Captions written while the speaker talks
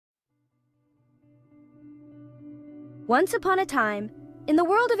Once upon a time, in the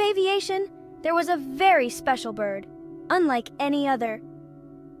world of aviation, there was a very special bird, unlike any other.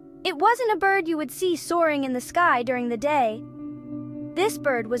 It wasn't a bird you would see soaring in the sky during the day. This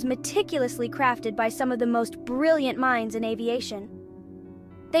bird was meticulously crafted by some of the most brilliant minds in aviation.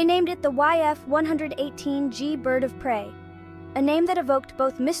 They named it the YF-118G bird of prey, a name that evoked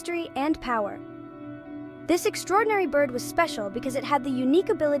both mystery and power. This extraordinary bird was special because it had the unique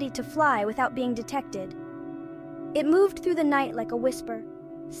ability to fly without being detected. It moved through the night like a whisper,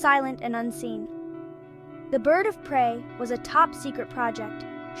 silent and unseen. The bird of prey was a top-secret project,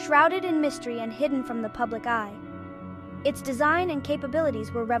 shrouded in mystery and hidden from the public eye. Its design and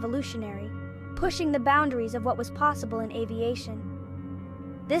capabilities were revolutionary, pushing the boundaries of what was possible in aviation.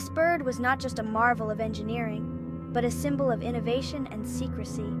 This bird was not just a marvel of engineering, but a symbol of innovation and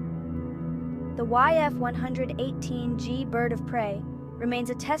secrecy. The YF-118G bird of prey remains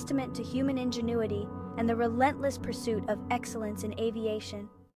a testament to human ingenuity and the relentless pursuit of excellence in aviation.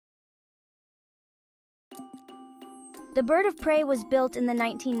 The bird of prey was built in the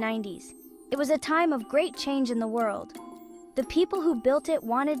 1990s. It was a time of great change in the world. The people who built it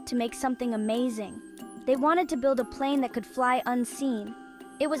wanted to make something amazing. They wanted to build a plane that could fly unseen.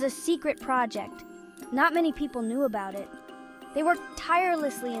 It was a secret project. Not many people knew about it. They worked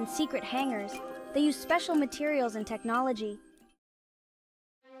tirelessly in secret hangars. They used special materials and technology.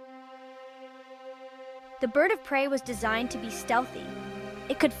 The bird of prey was designed to be stealthy.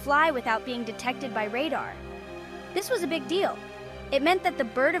 It could fly without being detected by radar. This was a big deal. It meant that the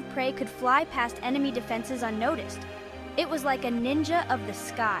bird of prey could fly past enemy defenses unnoticed. It was like a ninja of the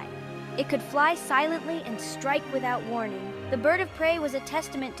sky. It could fly silently and strike without warning. The bird of prey was a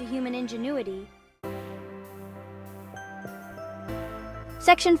testament to human ingenuity.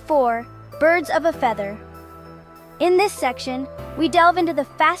 Section 4. Birds of a Feather. In this section, we delve into the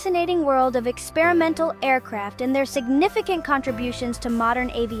fascinating world of experimental aircraft and their significant contributions to modern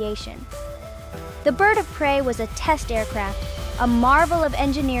aviation. The bird of prey was a test aircraft, a marvel of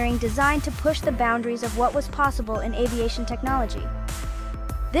engineering designed to push the boundaries of what was possible in aviation technology.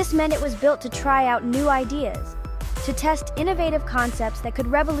 This meant it was built to try out new ideas, to test innovative concepts that could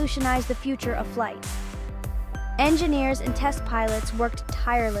revolutionize the future of flight. Engineers and test pilots worked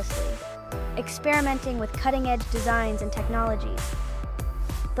tirelessly, experimenting with cutting-edge designs and technologies.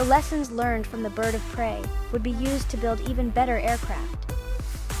 The lessons learned from the bird of prey would be used to build even better aircraft.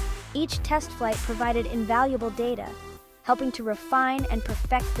 Each test flight provided invaluable data, helping to refine and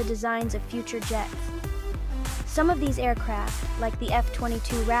perfect the designs of future jets. Some of these aircraft, like the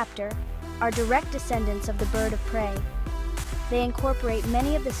F-22 Raptor, are direct descendants of the bird of prey. They incorporate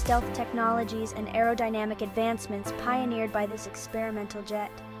many of the stealth technologies and aerodynamic advancements pioneered by this experimental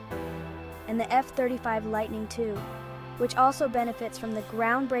jet. And the F-35 Lightning II, which also benefits from the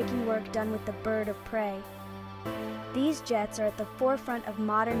groundbreaking work done with the bird of prey. These jets are at the forefront of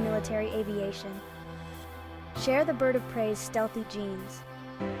modern military aviation. Share the bird of prey's stealthy genes.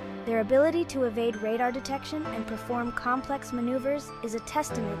 Their ability to evade radar detection and perform complex maneuvers is a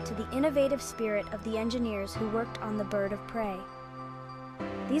testament to the innovative spirit of the engineers who worked on the bird of prey.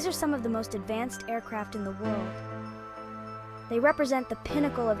 These are some of the most advanced aircraft in the world. They represent the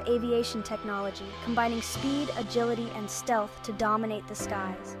pinnacle of aviation technology, combining speed, agility, and stealth to dominate the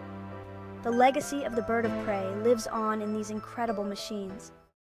skies. The legacy of the bird of prey lives on in these incredible machines.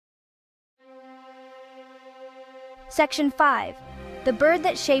 Section 5. The bird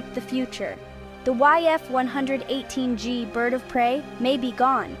that shaped the future. The YF-118G bird of prey may be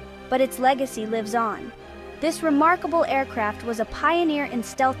gone, but its legacy lives on. This remarkable aircraft was a pioneer in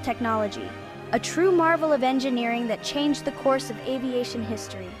stealth technology, a true marvel of engineering that changed the course of aviation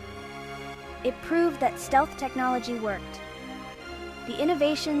history. It proved that stealth technology worked. The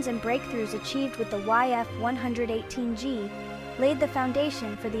innovations and breakthroughs achieved with the YF-118G laid the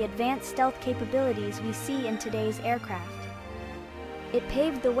foundation for the advanced stealth capabilities we see in today's aircraft. It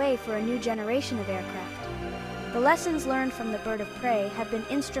paved the way for a new generation of aircraft. The lessons learned from the bird of prey have been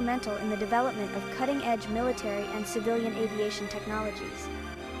instrumental in the development of cutting-edge military and civilian aviation technologies.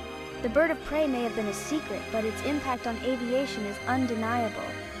 The bird of prey may have been a secret, but its impact on aviation is undeniable.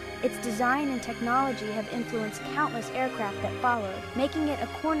 Its design and technology have influenced countless aircraft that followed, making it a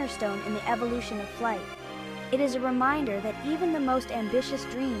cornerstone in the evolution of flight. It is a reminder that even the most ambitious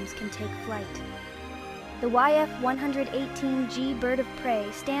dreams can take flight. The YF-118G bird of prey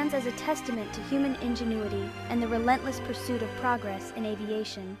stands as a testament to human ingenuity and the relentless pursuit of progress in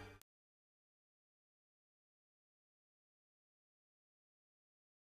aviation.